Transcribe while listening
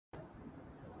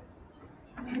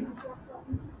Hi,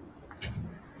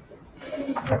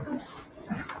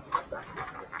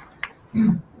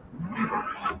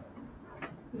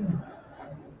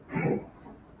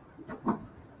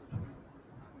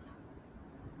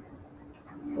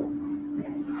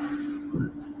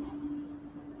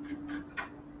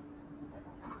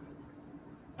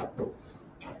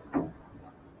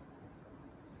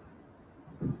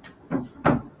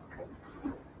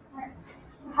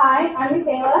 I'm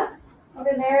Michaela.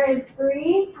 Over there is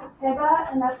Bree, that's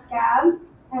Hiba, and that's Gab.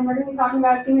 And we're going to be talking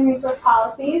about human resource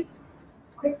policies.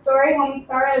 Quick story, when we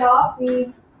started off,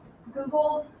 we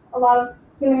Googled a lot of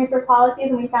human resource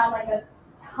policies and we found like a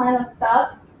ton of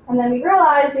stuff. And then we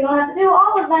realized we don't have to do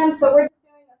all of them, so we're just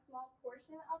doing a small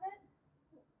portion of it.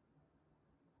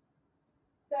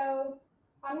 So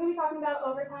I'm going to be talking about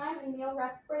overtime and meal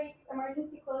rest breaks,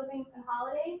 emergency closings, and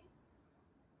holidays.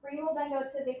 Bree will then go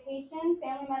to vacation,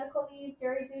 family medical leave,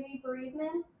 jury duty,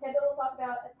 bereavement. Hiba will talk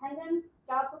about attendance,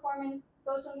 job performance,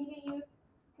 social media use,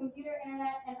 computer,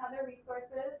 internet, and other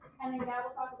resources. And then Gab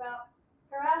will talk about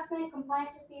harassment,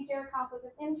 compliance procedure, conflict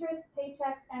of interest,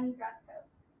 paychecks, and dress code.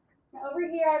 Now over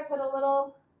here I put a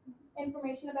little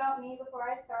information about me before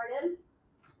I started.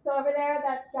 So over there,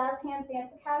 that Jazz Hands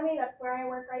Dance Academy, that's where I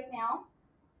work right now.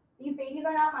 These babies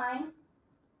are not mine.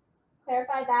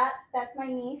 Clarify that, that's my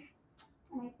niece.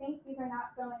 And I think these are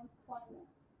not going 20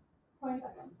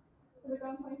 seconds. Is it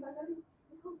going 20 seconds?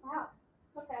 Oh, wow.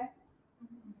 Okay.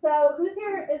 So who's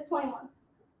here is 21?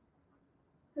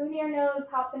 Who here knows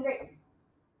Hops and Grapes?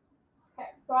 Okay,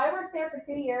 so I worked there for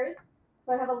 2 years,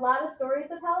 so I have a lot of stories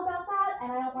to tell about that,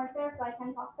 and I don't work there, so I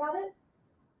can talk about it.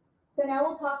 So now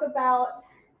we'll talk about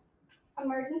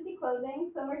emergency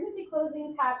closings. So emergency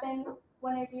closings happen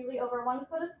when there's usually over 1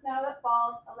 foot of snow that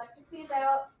falls, electricity is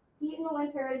out, heat in the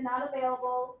winter is not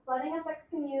available, flooding affects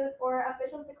commute, or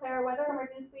officials declare a weather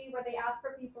emergency where they ask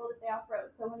for people to stay off road.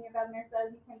 So when your governor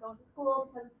says you can't go into school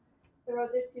because the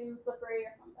roads are too slippery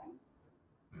or something.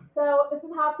 So this is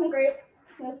Hops and Grapes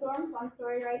snowstorm, fun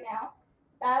story right now.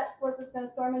 That was a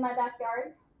snowstorm in my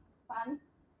backyard, fun.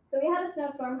 So we had a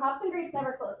snowstorm. Hops and Grapes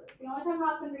never closes. The only time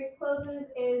Hops and Grapes closes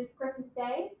is Christmas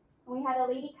Day. And we had a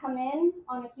lady come in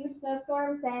on a huge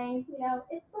snowstorm saying, you know,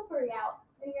 it's slippery out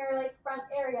in your like front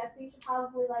area, so you should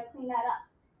probably like clean that up.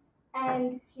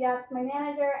 And she asked my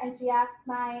manager, and she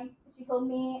told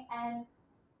me, and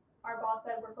our boss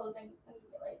said we're closing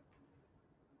immediately.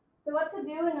 So what to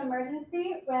do in an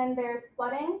emergency when there's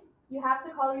flooding? You have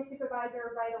to call your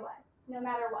supervisor right away, no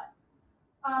matter what.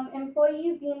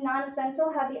 Employees deemed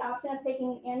non-essential have the option of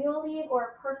taking annual leave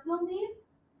or personal leave,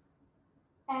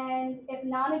 and if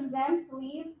non-exempt,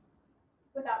 leave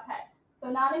without pay.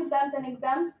 So non-exempt and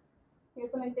exempt, here's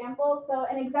some examples. So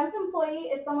an exempt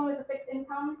employee is someone with a fixed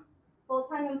income,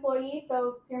 full-time employee,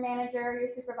 so it's your manager, your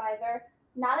supervisor.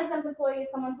 Non-exempt employee is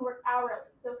someone who works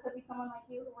hourly, so it could be someone like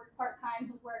you who works part-time,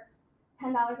 who works $10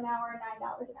 an hour,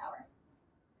 $9 an hour.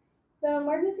 So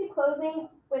emergency closing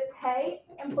with pay,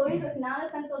 employees with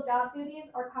non-essential job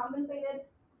duties are compensated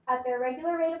at their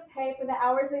regular rate of pay for the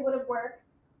hours they would have worked.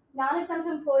 Non-exempt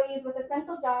employees with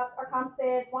essential jobs are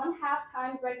compensated 1/2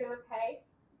 times regular pay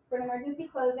for an emergency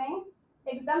closing.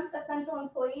 Exempt essential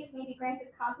employees may be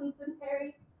granted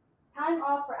compensatory time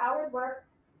off for hours worked.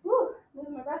 Whew,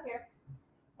 losing my breath here.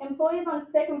 Employees on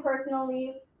sick and personal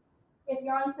leave, if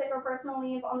you're on sick or personal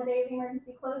leave on the day of the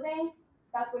emergency closing,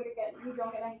 that's what you're getting. You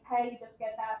don't get any pay, you just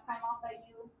get that time off that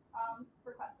you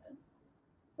requested.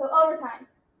 So overtime.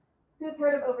 Who's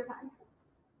heard of overtime?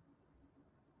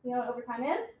 Do you know what overtime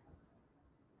is?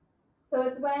 So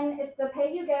it's the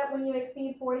pay you get when you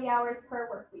exceed 40 hours per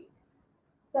work week.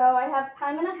 So I have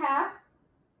time and a half.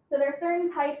 So there are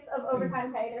certain types of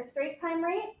overtime pay. There's straight time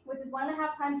rate, which is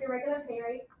 1.5 times your regular pay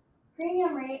rate.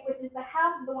 Premium rate, which is the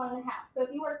half of the 1.5. So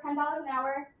if you work $10 an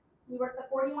hour, you work the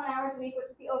 41 hours a week, which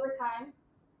is the overtime.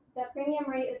 The premium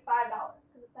rate is $5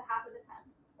 because it's the half of the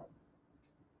 10.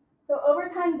 So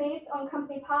overtime based on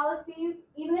company policies,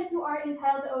 even if you aren't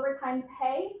entitled to overtime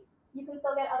pay, you can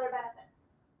still get other benefits.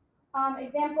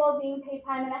 Example, being paid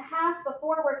time and a half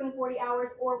before working 40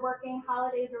 hours or working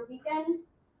holidays or weekends.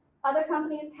 Other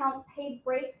companies count paid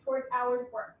breaks towards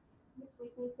hours worked, which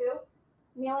leads me to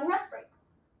meal and rest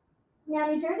breaks. Now,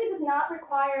 New Jersey does not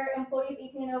require employers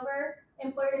 18 and over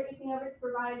to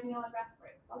provide meal and rest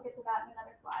breaks. I'll get to that in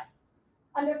another slide.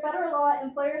 Under federal law,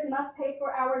 employers must pay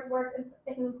for hours worked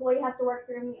if an employee has to work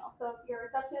through a meal. So if you're a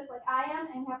receptionist like I am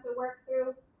and you have to work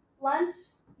through lunch,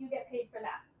 you get paid for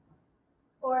that.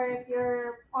 Or if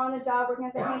you're on the job working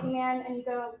as a handyman and you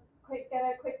go get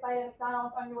a quick bite at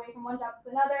McDonald's on your way from one job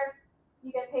to another,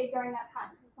 you get paid during that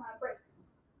time because it's not a break.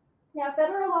 Now,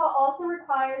 federal law also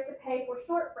requires to pay for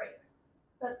short breaks.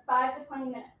 So it's 5 to 20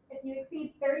 minutes. If you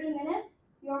exceed 30 minutes,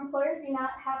 your employers do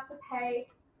not have to pay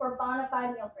for bona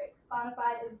fide meal breaks. Bona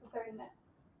fide is the 30 minutes.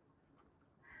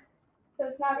 So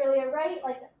it's not really a right,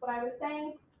 like what I was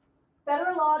saying.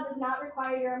 Federal law does not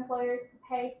require your employers to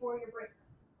pay for your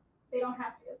breaks. They don't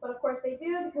have to, but of course they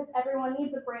do because everyone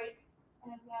needs a break.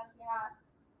 And if you're not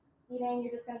eating,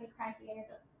 you're just going to be cranky and you're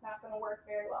just not going to work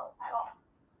very well at all.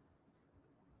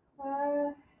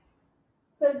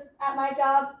 So at my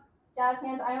job, Jazz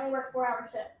Hands, I only work 4-hour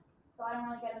shifts, so I don't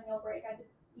really get a meal break. I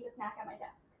just eat a snack at my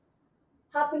desk.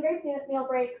 Hops and Grapes meal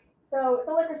breaks. So it's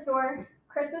a liquor store.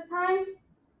 Christmas time,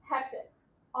 hectic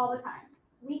all the time.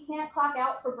 We can't clock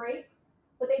out for breaks,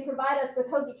 but they provide us with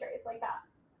hoagie trays like that.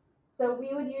 So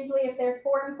we would usually, if there's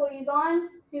 4 employees on,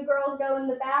 2 girls go in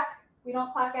the back. We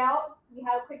don't clock out. We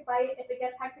have a quick bite. If it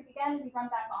gets hectic again, we run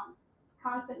back on. It's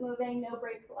constant moving, no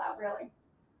breaks allowed really.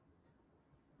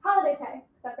 Holiday pay.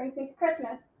 So that brings me to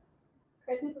Christmas.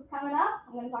 Christmas is coming up.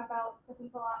 I'm going to talk about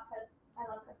Christmas a lot because I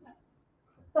love Christmas.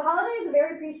 So holiday is a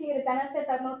very appreciated benefit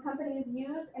that most companies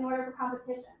use in order for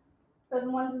competition. So the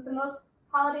ones with the most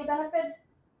holiday benefits,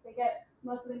 they get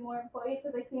mostly more employees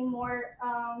because they seem more,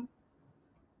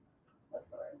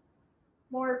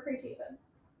 more appreciated.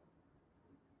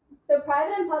 So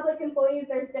private and public employees,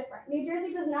 there's different. New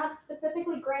Jersey does not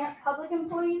specifically grant public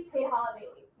employees paid holiday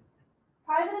leave.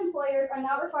 Private employers are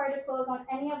not required to close on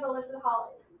any of the listed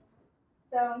holidays.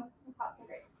 So, Hops and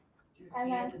Grapes.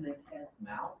 And then in the cat's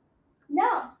mouth?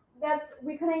 No,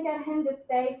 we couldn't get him to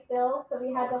stay still, so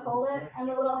we had to hold it. And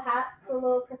the little hats, the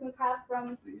little Christmas hat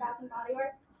from Bath and Body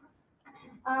Works.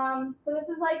 So this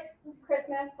is like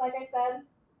Christmas, like I said.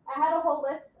 I had a whole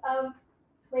list of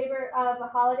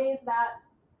holidays that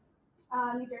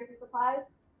New Jersey supplies,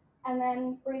 and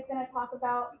then Bree's gonna talk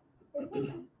about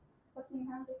vacations. What can you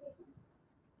have on vacation?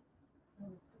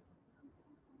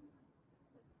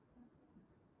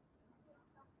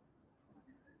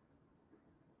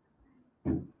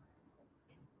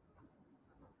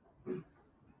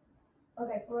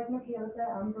 Okay, so like Michaela said,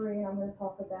 I'm Bree, and I'm going to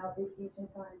talk about vacation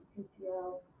times,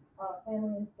 PTO,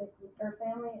 family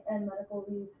and medical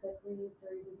leave, sick leave,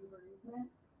 jury duty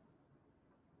bereavement.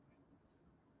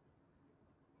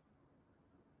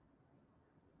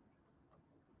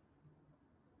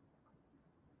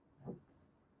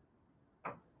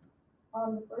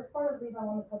 The first part of leave I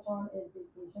want to touch on is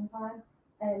vacation time,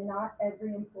 and not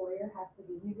every employer has to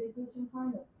give you vacation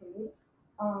time that's paid.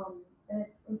 And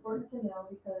it's important to know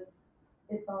because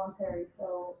it's voluntary,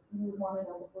 so you want to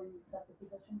know before you accept the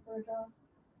position for a job.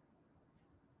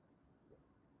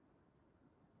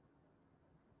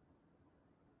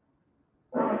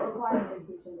 Acquiring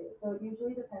vacation days. So it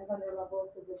usually depends on your level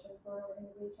of position for an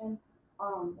organization,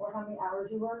 or how many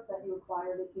hours you work that you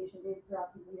acquire vacation days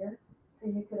throughout the year. So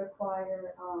you could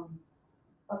acquire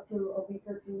up to a week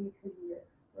or 2 weeks a year,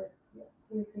 or yeah,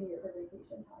 2 weeks a year for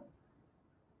vacation time.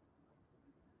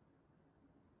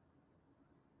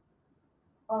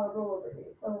 Rollover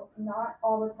days. So not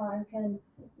all the time can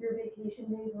your vacation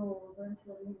days roll over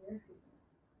into a new year season.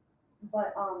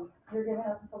 But you're given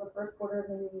up until the first quarter of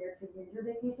the new year to use your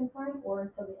vacation time, or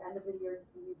until the end of the year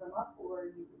to use them up, or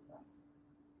you lose them.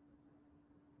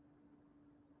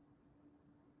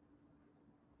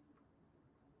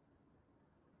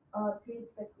 Paid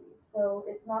sick leave. So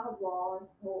it's not a law,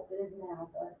 well, it is now,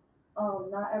 but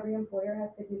not every employer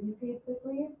has to give you paid sick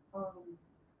leave.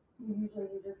 You usually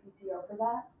use your PTO for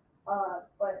that.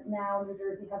 But now New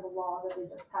Jersey has a law that they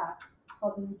just passed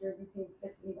called the New Jersey Paid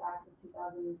Sick Leave Act of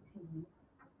 2018.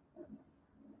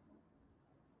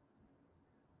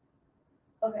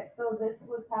 Okay, so this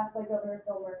was passed by Governor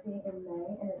Phil Murphy in May,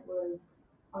 and it was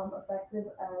effective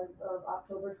as of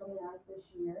October 29th this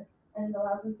year, and it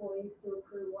allows employees to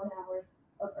accrue 1 hour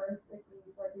of earned sick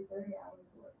leave for every 30 hours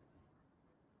worked.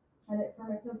 And it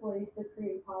permits employees to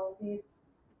create policies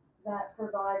that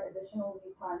provide additional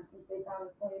leave time since they found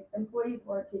employees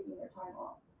weren't taking their time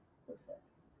off for sick.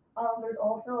 There's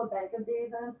also a bank of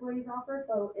days that employees offer,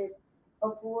 so it's a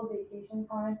pool of vacation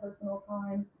time, personal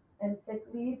time, and sick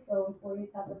leave, so employees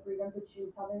have the freedom to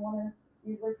choose how they want to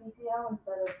use their PTO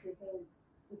instead of taking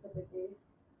specific days.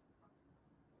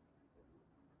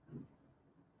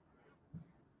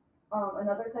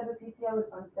 Another type of PTO is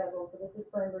unscheduled, so this is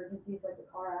for emergencies like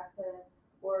a car accident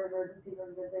or emergency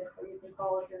room visit, so you can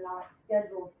call if you're not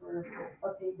scheduled for a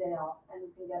paid day off, and you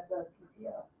can get the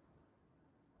PTO.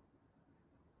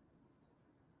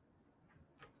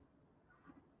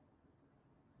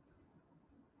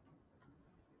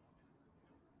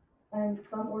 And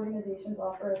some organizations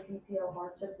offer a PTO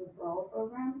hardship withdrawal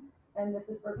program, and this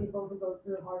is for people who go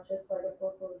through hardships like a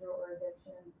foreclosure or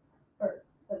eviction, or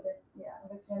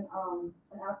conviction,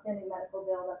 an outstanding medical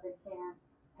bill that they can't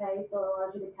pay, so it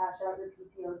allows you to cash out your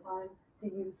PTO time to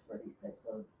use for these types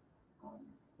of,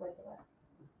 like events.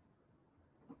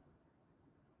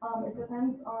 It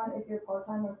depends on if you're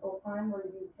part-time or full-time, where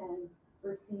you can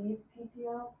receive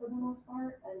PTO for the most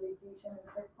part, and vacation and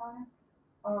sick time.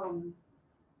 Um,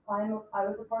 I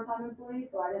was a part-time employee,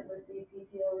 so I didn't receive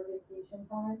PTO or vacation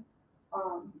time.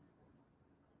 Um,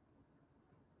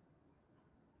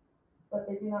 but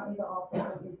they do not need to offer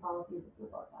some of these policies if you're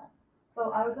part-time.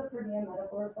 So I was a per diem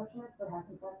medical receptionist for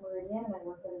Hackensack Meridian, and I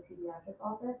worked at a pediatric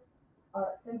office.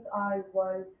 Since I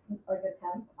was like a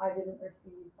temp, I didn't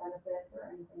receive benefits or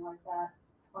anything like that.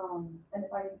 And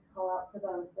if I needed to call out because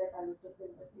I was sick, I just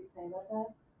didn't receive pay that day.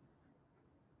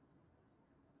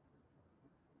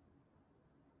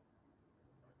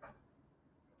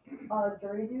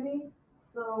 Jury duty.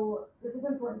 So this is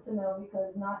important to know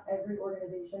because not every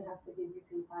organization has to give you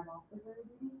paid time off for jury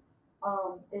duty.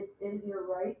 It is your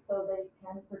right, so they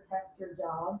can protect your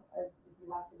job as if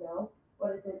you have to go.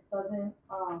 But if it doesn't,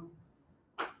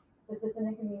 if it's an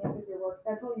inconvenience with your work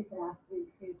schedule, you can ask to be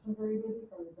excused from jury duty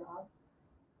from the job.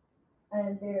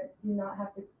 And they do not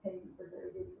have to pay you for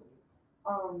jury duty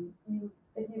leave.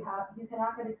 You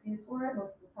cannot get excused for it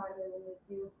most of the time, they will make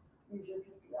you use your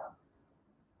PTO.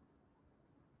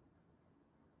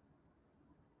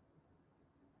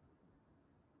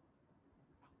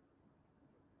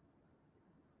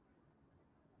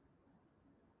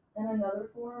 And another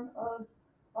form of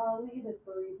leave is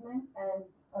bereavement, and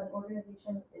an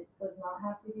organization, it does not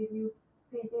have to give you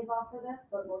paid days off for this,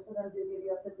 but most of them do give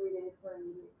you up to 3 days for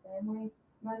immediate family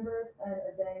members and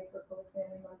a day for close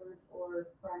family members or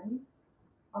friends.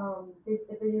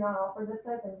 If they do not offer this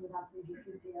type, then you would have to use your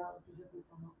PTO, which is your free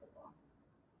time off as well.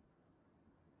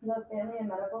 The Family and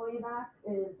Medical Leave Act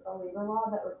is a labor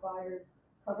law that requires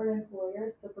covered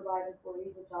employers to provide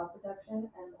employees with job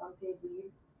protection and unpaid leave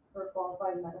for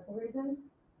qualified medical reasons.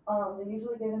 They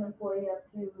usually give an employee up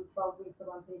to 12 weeks of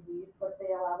unpaid leave, but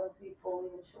they allow them to be fully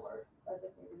insured as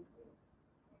if they didn't leave.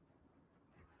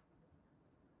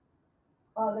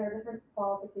 There are different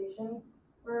qualifications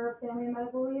for family and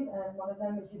medical leave, and one of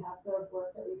them is you have to have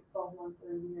worked at least 12 months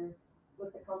or a year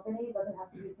with the company. It doesn't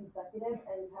have to be consecutive,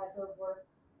 and you had to have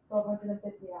worked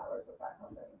 1,250 hours with that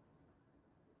company.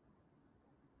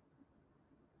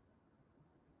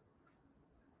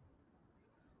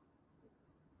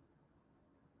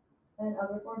 And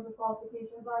other forms of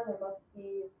qualifications are there must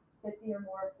be 50 or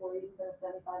more employees within a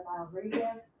 75-mile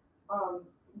radius.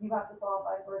 You have to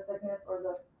qualify for a sickness or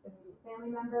the immediate family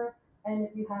member. And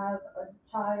if you have a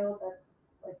child that's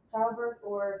like childbirth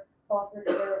or foster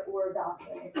care or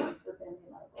adoption, it counts for family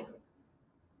and medical leave.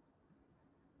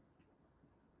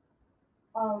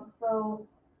 So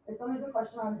it's always a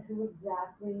question on who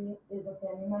exactly is a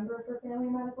family member for family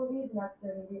medical leave, and that's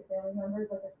your immediate family members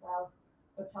like a spouse,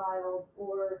 a child,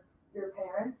 or your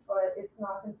parents, but it's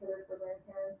not considered for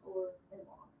grandparents or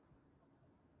in-laws.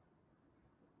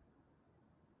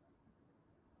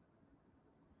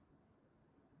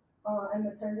 And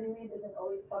maternity leave isn't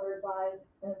always covered by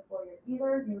an employer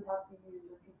either. You would have to use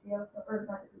your PTO, or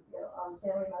not your PTO,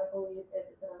 family medical leave if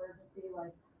it's an emergency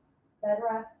like bed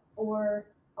rest, or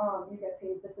you get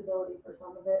paid disability for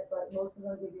some of it, but most of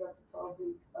them give you up to 12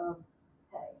 weeks of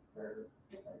pay for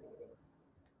maternity leave.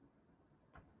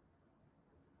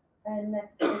 And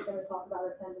next we're going to talk about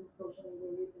attendance, social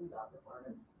media use, and job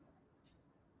performance.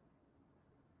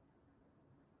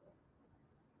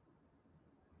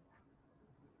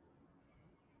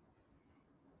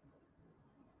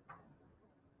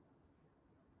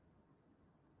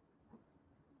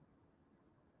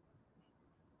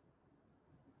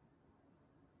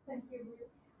 Thank you, Ruth.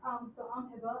 So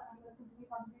I'm Hiba. I'm going to continue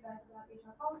talking to you guys about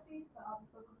HR policies, but I'll be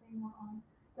focusing more on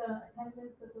the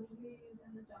attendance, the social media use,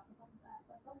 and the job performance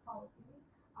aspect of policy.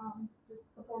 Just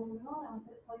before moving on, I want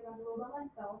to tell you guys a little about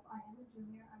myself. I am a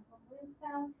junior. I'm from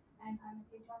Williamstown, and I'm an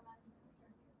HR management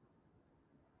intern here.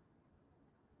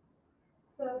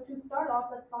 So to start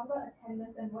off, let's talk about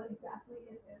attendance and what exactly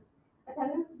it is.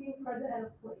 Attendance is being present at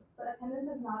a place, but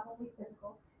attendance is not only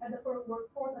physical. As a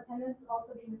workforce, attendance is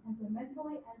also being attentive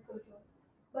mentally and socially.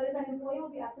 But if an employee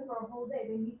will be absent for a whole day,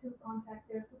 they need to contact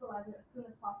their supervisor as soon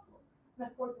as possible. And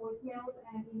of course, voicemails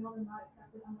and emails are not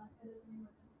accepted unless it is an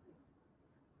emergency.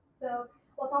 So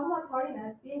while talking about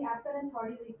tardiness, being absent and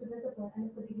tardy leads to discipline, and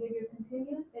if the behavior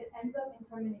continues, it ends up in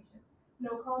termination.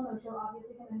 No call, no show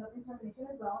obviously can end up in termination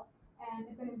as well. And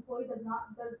if an employee does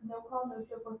no call, no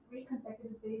show for 3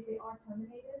 consecutive days, they are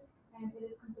terminated, and it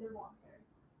is considered voluntary.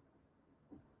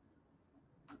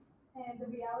 And the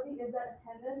reality is that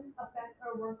attendance affects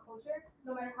our work culture.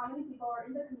 No matter how many people are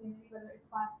in the community, whether it's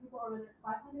 5 people or whether it's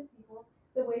 500 people,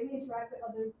 the way we interact with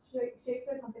others shapes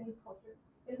our company's culture.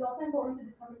 It is also important to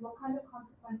determine what kind of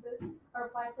consequences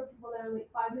are applied for people that are late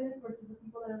 5 minutes versus the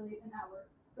people that are late an hour,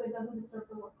 so it doesn't disturb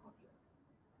the work culture.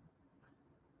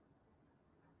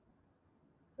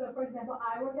 So for example,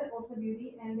 I work at Ulta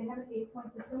Beauty and they have an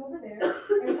 8-point system over there.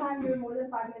 Anytime you're more than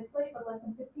 5 minutes late but less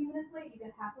than 15 minutes late, you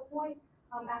get half a point.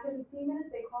 After 15 minutes,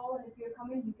 they call and if you're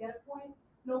coming, you get a point.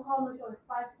 No call, no show is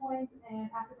 5 points, and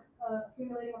after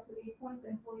accumulating up to 8 points,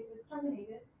 the employee is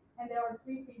terminated. And there are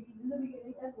 3 freebies in the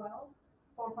beginning as well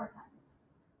for part-timers.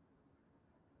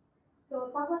 So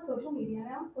let's talk about social media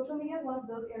now. Social media is one of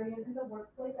those areas in the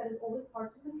workplace that is always hard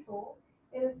to control.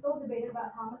 It is still debated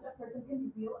about how much a person can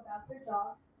reveal about their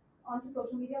job onto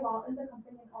social media while in the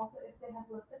company and also if they have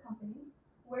left the company.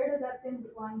 Where does that thin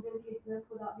line really exist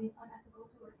without being unethical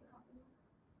towards the company?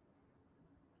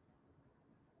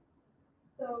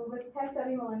 So with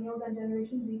tech-savvy millennials and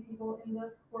Generation Z people in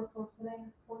the workforce today,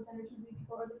 for Generation Z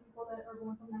people are the people that are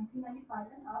born from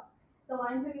 1995 and up, the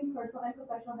lines between personal and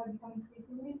professional have become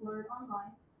increasingly blurred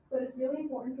online. So it is really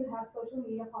important to have social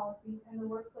media policies in the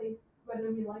workplace,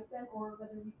 whether we like them or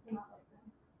whether we do not like them.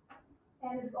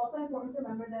 And it is also important to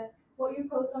remember that what you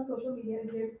post on social media is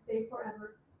there to stay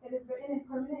forever. It is written in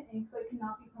permanent ink, so it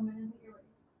cannot be permanently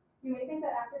erased. You may think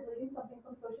that after deleting something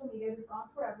from social media, it is gone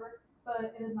forever,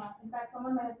 but it is not. In fact,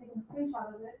 someone might have taken a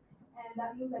screenshot of it, and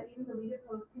that means that even deleted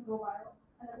posts can go viral.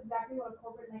 And that's exactly what a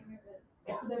corporate nightmare is.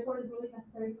 So therefore, it is really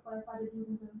necessary to clarify the do's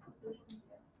and don'ts of social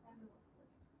media and the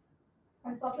workforce. And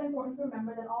it's also important to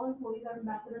remember that all employees are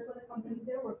ambassadors for the companies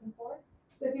they're working for.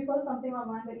 So if you post something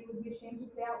online that you would be ashamed to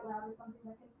say out loud or something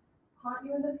that can haunt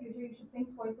you in the future, you should think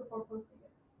twice before posting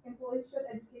it. Employees should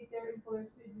educate their employers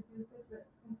to reduce this risk.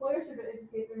 Employers should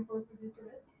educate their employees to reduce the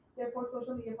risk. Therefore,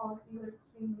 social media policies are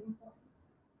extremely important.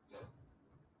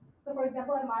 So for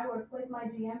example, at my workplace, my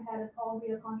GM had us all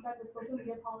read a contract with social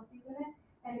media policies in it,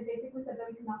 and it basically said that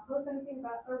we could not post anything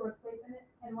about our workplace in it,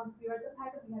 and once we read the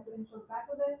packet, we had to initial the back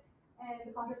of it, and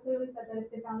the contract clearly said that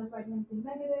if they found us writing anything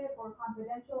negative or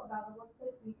confidential about the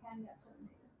workplace, we can get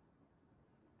terminated.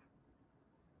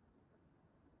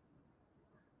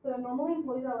 So normally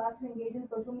employees are allowed to engage in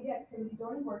social media activity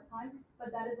during work time,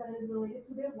 but that is when it is related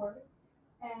to their work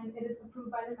and it is approved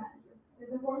by their managers. It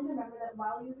is important to remember that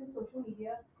while using social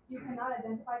media, you cannot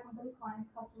identify company clients,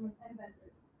 customers, and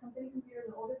vendors. Company computers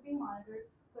are always being monitored,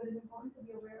 so it is important to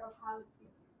be aware of how it's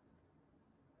being used.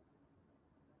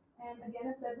 And again,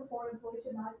 as said before, employees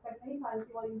should not expect any privacy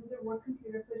while using their work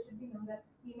computer, so it should be known that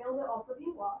emails are also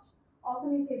being watched. All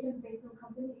communications made through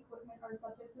company equipment are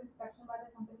subject to inspection by the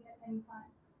company at any time.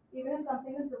 Even if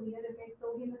something is deleted, it may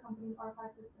still be in the company's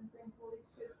archive system, so employees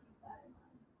should keep that in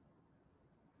mind.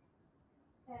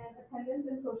 And attendance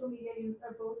and social media use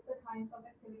are both the kinds of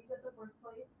activities at the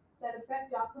workplace that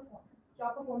affect job performance.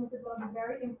 Job performance is one of the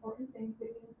very important things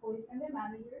between employees and their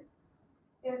managers.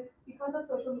 If because of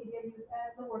social media use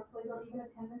at the workplace or even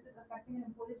attendance is affecting an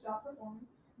employee's job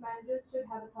performance, managers should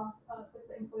have a talk with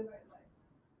the employee right away.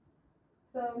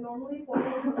 So normally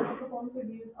formal performance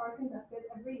reviews are conducted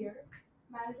every year.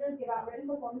 Managers give out written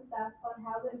performance stats on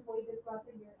how the employee did throughout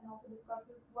the year and also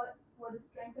discusses what were the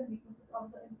strengths and weaknesses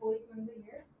of the employee during the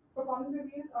year. Performance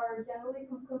reviews are generally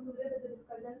concluded with the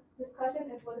discussion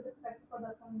is what is expected for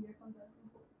the upcoming year from the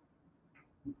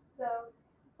employee. So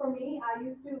for me, I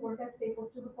used to work at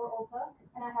Staples too before Ulta,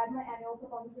 and I had my annual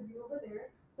performance review over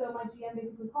there. So my GM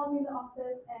basically called me in the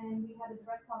office, and we had a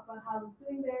direct talk about how I was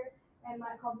doing there and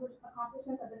my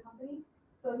accomplishments at the company.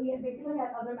 So he had basically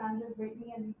had other managers rate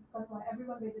me, and we discussed why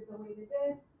everyone rated the way they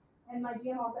did. And my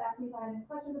GM also asked me if I had any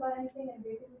questions about anything, and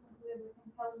basically concluded with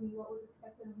him telling me what was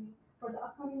expected of me for the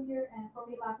upcoming year. And for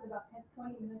me, it lasted about 10,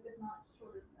 20 minutes, if not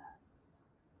shorter than that.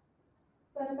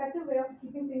 So an effective way of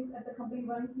keeping things at the company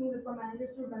running smooth is for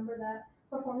managers to remember that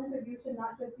performance review should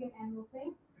not just be an annual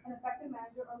thing. An effective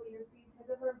manager or leader sees his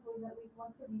or her employees at least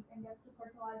once a week and gets to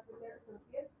personalize with their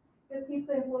associates. This keeps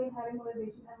the employee having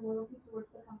motivation and loyalty towards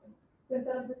the company. So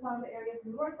instead of just telling the areas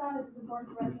to be worked on, it is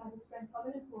important to recognize the strengths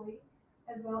of an employee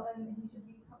as well, and he should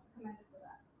be commended for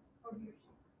that, or he or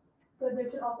she. So there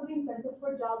should also be incentives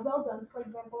for jobs well done. For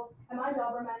example, at my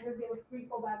job, our managers gave us 3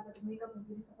 full bags of makeup and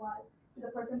beauty supplies to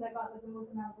the person that got like the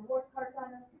most amount of rewards card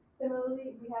sign-ups.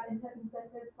 Similarly, we have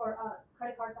incentives for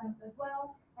credit card sign-ups as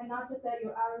well, and not just that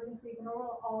your hours increase and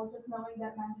overall, just knowing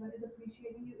that management is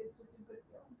appreciating you is just a good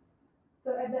feeling.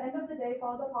 So at the end of the day, if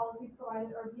all the policies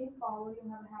provided are being followed,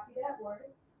 you'll have a happy day at work.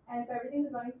 And if everything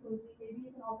is running smoothly, maybe you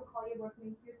can also call your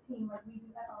workmates your team like we do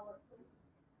at our workplace.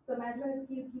 So management is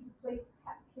key to keep the place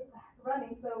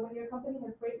running. So when your company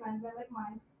has great management like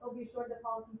mine, it'll be sure the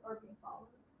policies are being followed,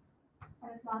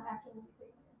 and if not, action will be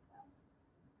taken against them.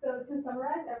 So to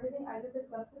summarize everything I just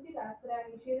discussed with you guys today, I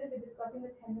initiated with discussing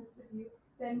attendance review,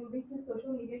 then moving to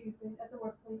social media usage at the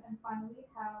workplace, and finally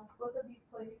how both of these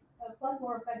play plus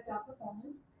more affect job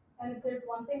performance. And if there's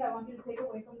one thing I want you to take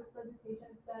away from this presentation,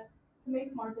 it's that to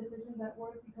make smart decisions at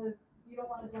work because you don't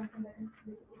want to do anything that can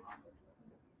basically harm us in the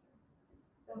future.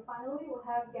 So finally, we'll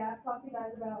have Gab talk to you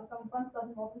guys about some fun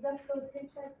stuff involving dress code,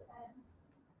 paychecks, and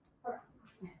harassment.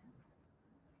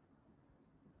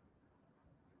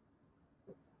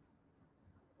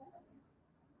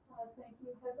 Thank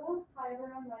you, Hiba. Hi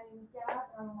everyone, my name is Gab,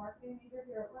 and I'm a marketing major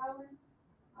here at Broward.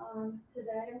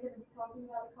 Today I'm going to be talking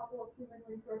about a couple of human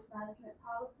resource management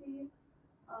policies,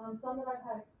 some that I've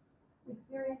had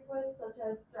experience with, such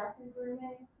as dress and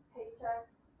grooming, paychecks,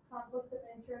 conflict of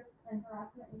interest, and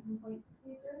harassment and complaint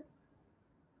procedure.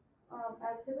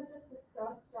 As Hiba just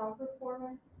discussed job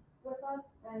performance with us,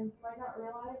 and you might not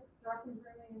realize, dress and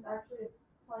grooming is actually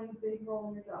playing a big role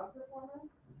in your job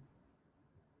performance.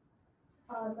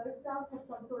 Most jobs have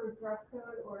some sort of dress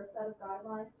code or a set of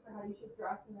guidelines for how you should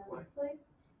dress in their workplace.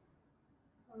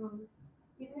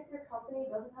 Even if your company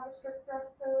doesn't have a strict dress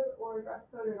code or a dress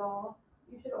code at all,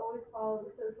 you should always follow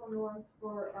the social norms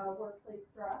for workplace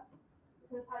dress,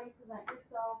 because how you present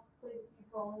yourself plays a huge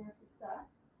role in your success.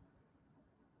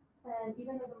 And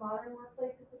even though the modern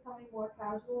workplace is becoming more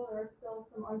casual, there are still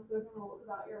some unspoken rules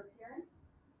about your appearance.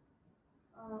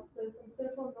 So some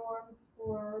social norms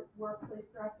for workplace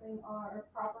dressing are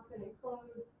proper fitting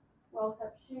clothes,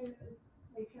 well-kept shoes,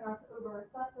 make sure not to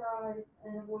over-accessorize,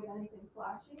 and avoid anything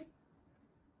flashy.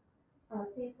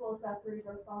 Tasteful accessories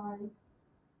are fine.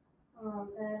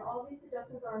 And all of these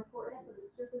suggestions are important, but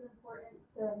it's just as important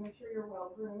to make sure you're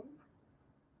well-groomed.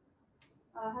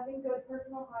 Having good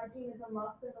personal hygiene is a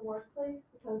must in the workplace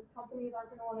because companies aren't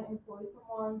going to want to employ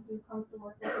someone who comes to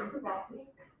work looking sloppy.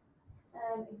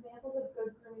 And examples of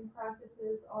good grooming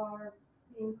practices are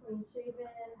being clean shaven,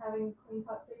 having clean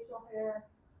cut facial hair,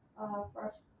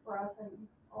 fresh breath, and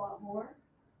a lot more.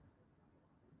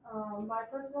 My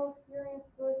personal experience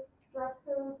with dress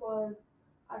code was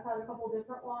I've had a couple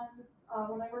different ones.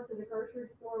 When I worked at a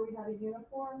grocery store, we had a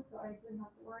uniform, so I didn't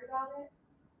have to worry about it.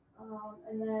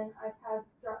 And then I've had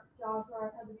jobs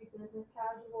where I've had to be business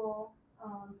casual.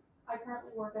 I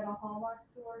currently work at a Hallmark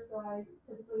store, so I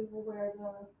typically will wear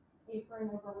the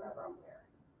apron over whatever I'm wearing.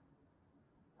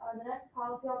 The next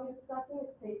policy I'll be discussing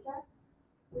is paychecks,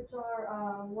 which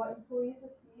are what employees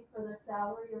receive for their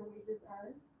salary or wages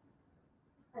earned.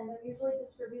 And they're usually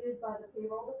distributed by the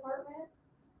payroll department.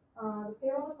 The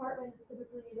payroll department is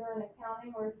typically either an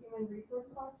accounting or a human resource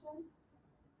function.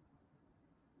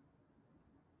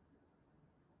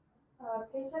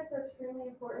 Paychecks are extremely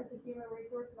important to human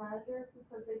resource managers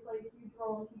because they play a huge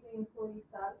role in keeping employees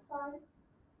satisfied.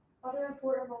 Other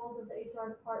important roles of the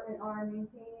HR department are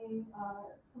maintaining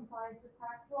compliance with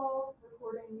tax laws,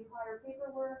 recording new hire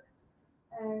paperwork,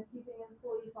 and keeping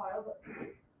employee files up to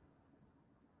date.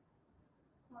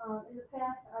 In the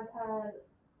past, I've had,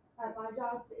 at my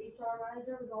job, the HR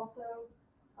manager was also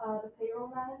the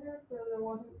payroll manager, so there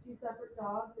wasn't two separate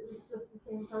jobs, it was just the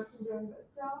same person doing both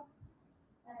jobs.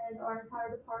 And our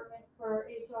entire department for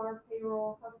HR,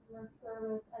 payroll, customer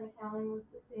service, and accounting was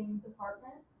the same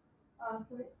department.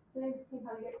 So things can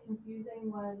kind of get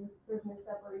confusing when there's no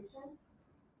separation.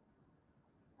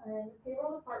 And the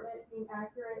payroll department being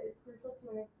accurate is crucial to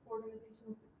an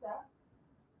organization's success.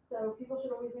 So people should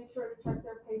always make sure to check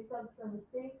their pay stubs for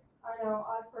mistakes. I know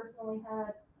I've personally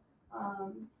had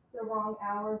the wrong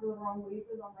hours or the wrong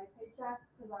wages on my paycheck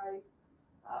because I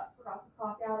forgot to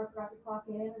clock out or forgot to clock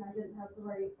in and I didn't have the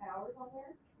right hours on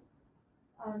there.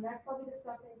 Next I'll be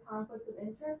discussing conflict of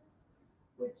interest,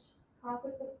 which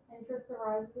conflict of interest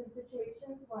arises in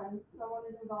situations when someone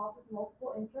is involved with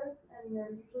multiple interests and they're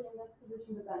usually in this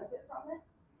position to benefit from it.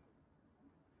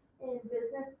 In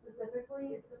business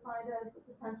specifically, it's defined as the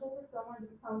potential for someone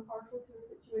to become partial to a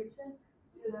situation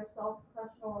due to their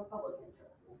self-professional or public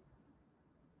interest.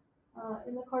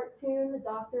 In the cartoon, the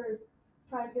doctor is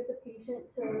trying to get the patient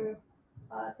to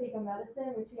take a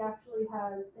medicine which he actually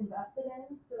has invested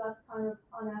in, so that's kind of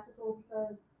unethical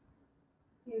because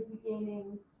he would be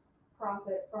gaining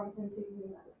profit from him taking the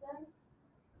medicine.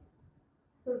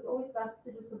 So it's always best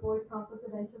to just avoid conflict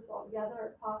of interest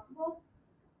altogether if possible.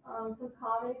 Some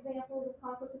common examples of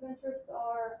conflict of interest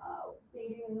are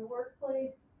dating in the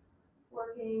workplace,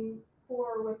 working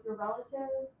for or with your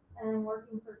relatives, and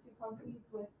working for two companies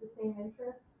with the same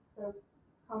interests, so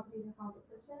companies in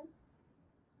competition.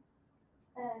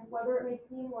 And whether it may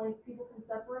seem like people can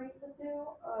separate the two,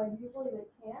 usually they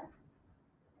can't.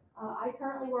 I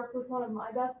currently work with one of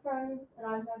my best friends, and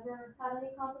I've never had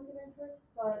any conflict of interest,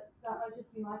 but that might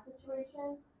just be my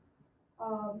situation.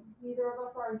 Neither of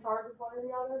us are in charge of one or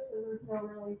the other, so there's no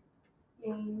really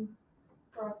game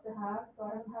for us to have, so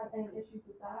I haven't had any issues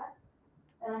with that.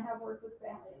 And I have worked with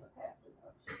family in the past with no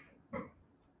issues.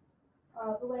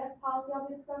 The last policy I'll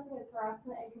be discussing is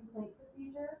harassment and complaint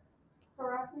procedure.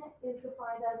 Harassment is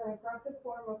defined as an aggressive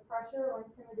form of pressure or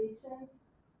intimidation,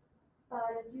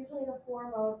 and it's usually in the form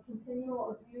of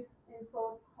continual abuse,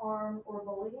 insults, harm, or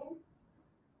bullying.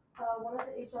 One of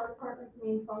the HR department's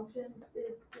main functions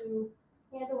is to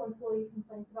handle employee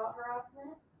complaints about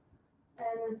harassment,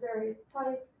 and there's various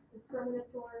types: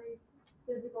 discriminatory,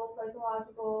 physical,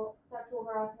 psychological, sexual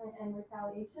harassment, and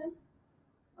retaliation.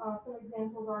 Some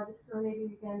examples are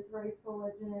discriminating against race,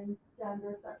 religion,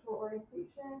 gender, sexual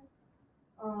orientation.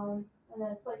 And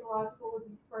then psychological would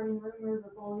be spreading rumors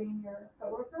or bullying your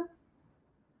coworker.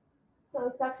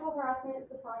 So sexual harassment is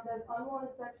defined as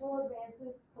unwanted sexual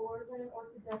advances, coercion, or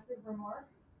suggestive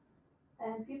remarks.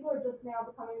 And people are just now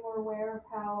becoming more aware of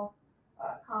how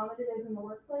common it is in the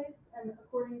workplace. And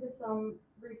according to some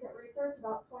recent research,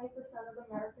 about 20% of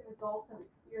American adults have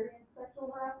experienced sexual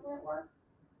harassment at work.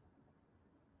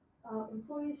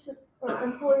 Employers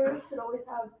should always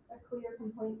have a clear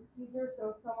complaint procedure, so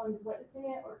if someone is witnessing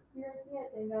it or experiencing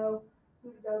it, they know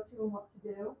who to go to and what to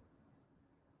do.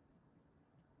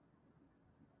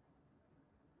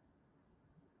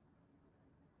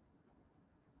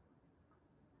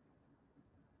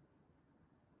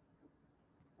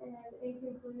 And in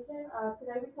conclusion,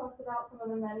 today we talked about some of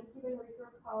the many human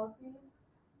resource policies.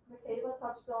 Michaela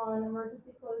touched on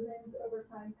emergency closings,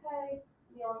 overtime pay,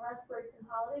 meal and rest breaks and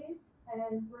holidays,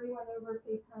 and Bree went over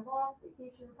paid time off,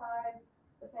 vacation time,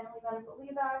 the Family Medical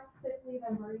Leave Act, sick leave,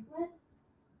 and bereavement.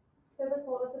 Pivot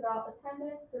told us about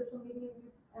attendance, social media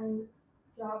use, and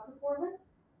job performance.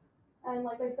 And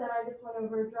like I said, I just went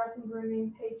over dress and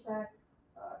grooming, paychecks,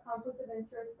 conflict of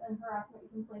interest, and harassment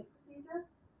and complaint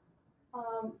procedure.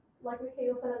 Like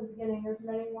Michaela said at the beginning, there's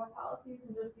many more policies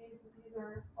than just these, but these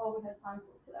are all we had time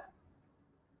for today.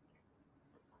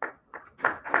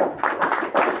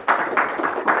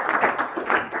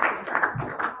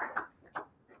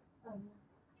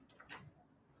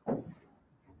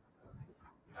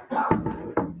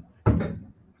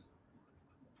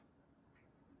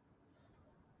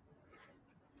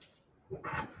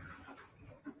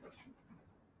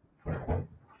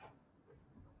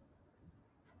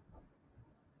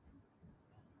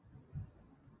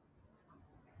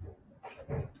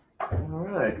 All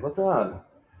right, well done.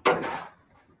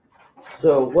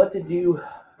 So, what did you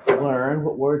learn?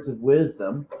 What words of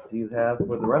wisdom do you have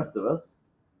for the rest of us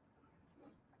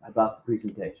about the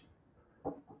presentation?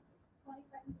 20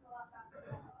 seconds is a lot faster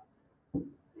than I thought.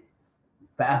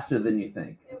 Faster than you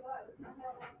think. It was. I had a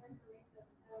lot of information,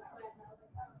 and I was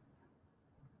like, oh,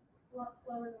 a lot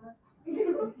slower than that.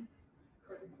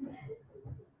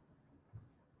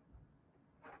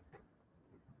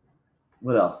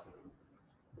 What else?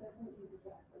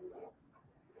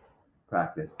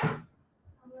 Practice. I'm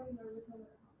really nervous on it.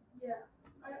 Yeah.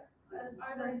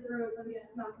 I read through it, but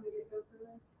it's not going to get good for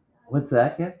me. What's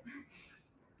that, Ken?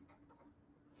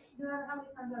 No matter how many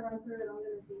times I run through it, I'm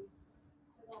going to be.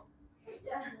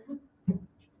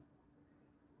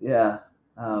 Yeah.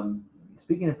 Yeah.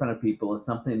 Speaking in front of people is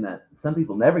something that some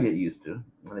people never get used to,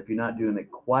 and if you're not doing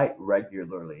it quite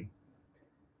regularly,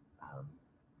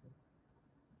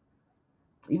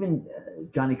 even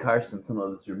Johnny Carson, some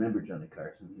of us remember Johnny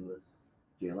Carson. He was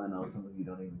Jay Leno. Some of you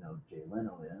don't even know who Jay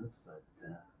Leno is, but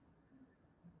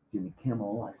Jimmy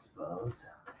Kimmel, I suppose.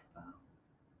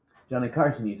 Johnny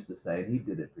Carson used to say, and he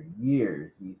did it for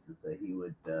years, he used to say he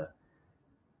would go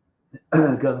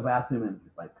to the bathroom and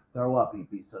like throw up. He'd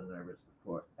be so nervous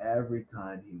before every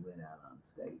time he went out on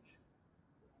stage.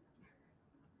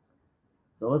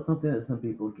 So it's something that some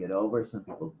people get over, some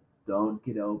people don't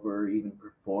get over. Even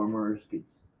performers get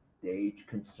stage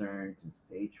concerns and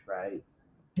stage frights.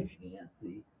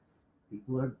 Nancy,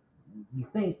 people are. You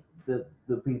think that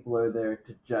the people are there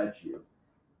to judge you,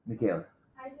 Michaela?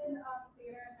 I did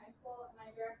theater in high school, and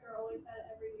my director always said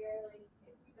every year, like,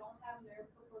 if you don't have nerves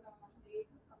before going on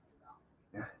stage, then something's wrong.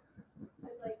 Yeah.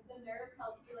 Because like the nerves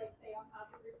helps you like stay on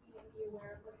top of your feet and be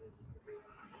aware of what you need to do.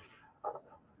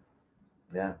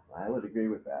 Yeah, I would agree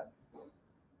with that.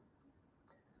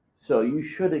 So you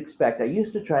should expect. I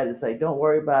used to try to say, don't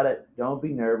worry about it, don't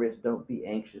be nervous, don't be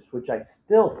anxious, which I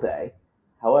still say.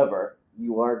 However,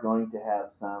 you are going to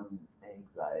have some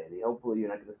anxiety. Hopefully, you're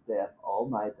not going to stay up all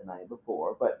night the night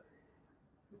before. But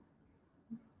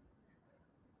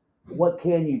what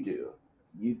can you do?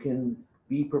 You can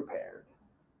be prepared,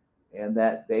 and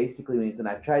that basically means. And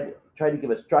I've tried to give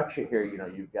a structure here.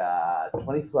 You've got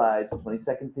 20 slides, 20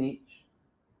 seconds each.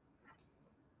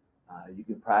 You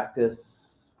can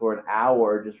practice for an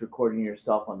hour just recording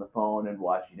yourself on the phone and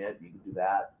watching it. You can do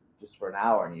that just for an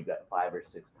hour, and you've got 5 or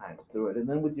 6 times through it. And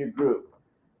then with your group,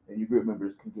 and your group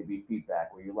members can give you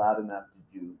feedback. Were you loud enough?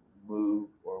 Did you move,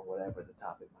 or whatever the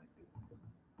topic might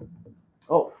be?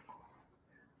 Oh,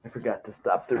 I forgot to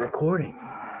stop the recording.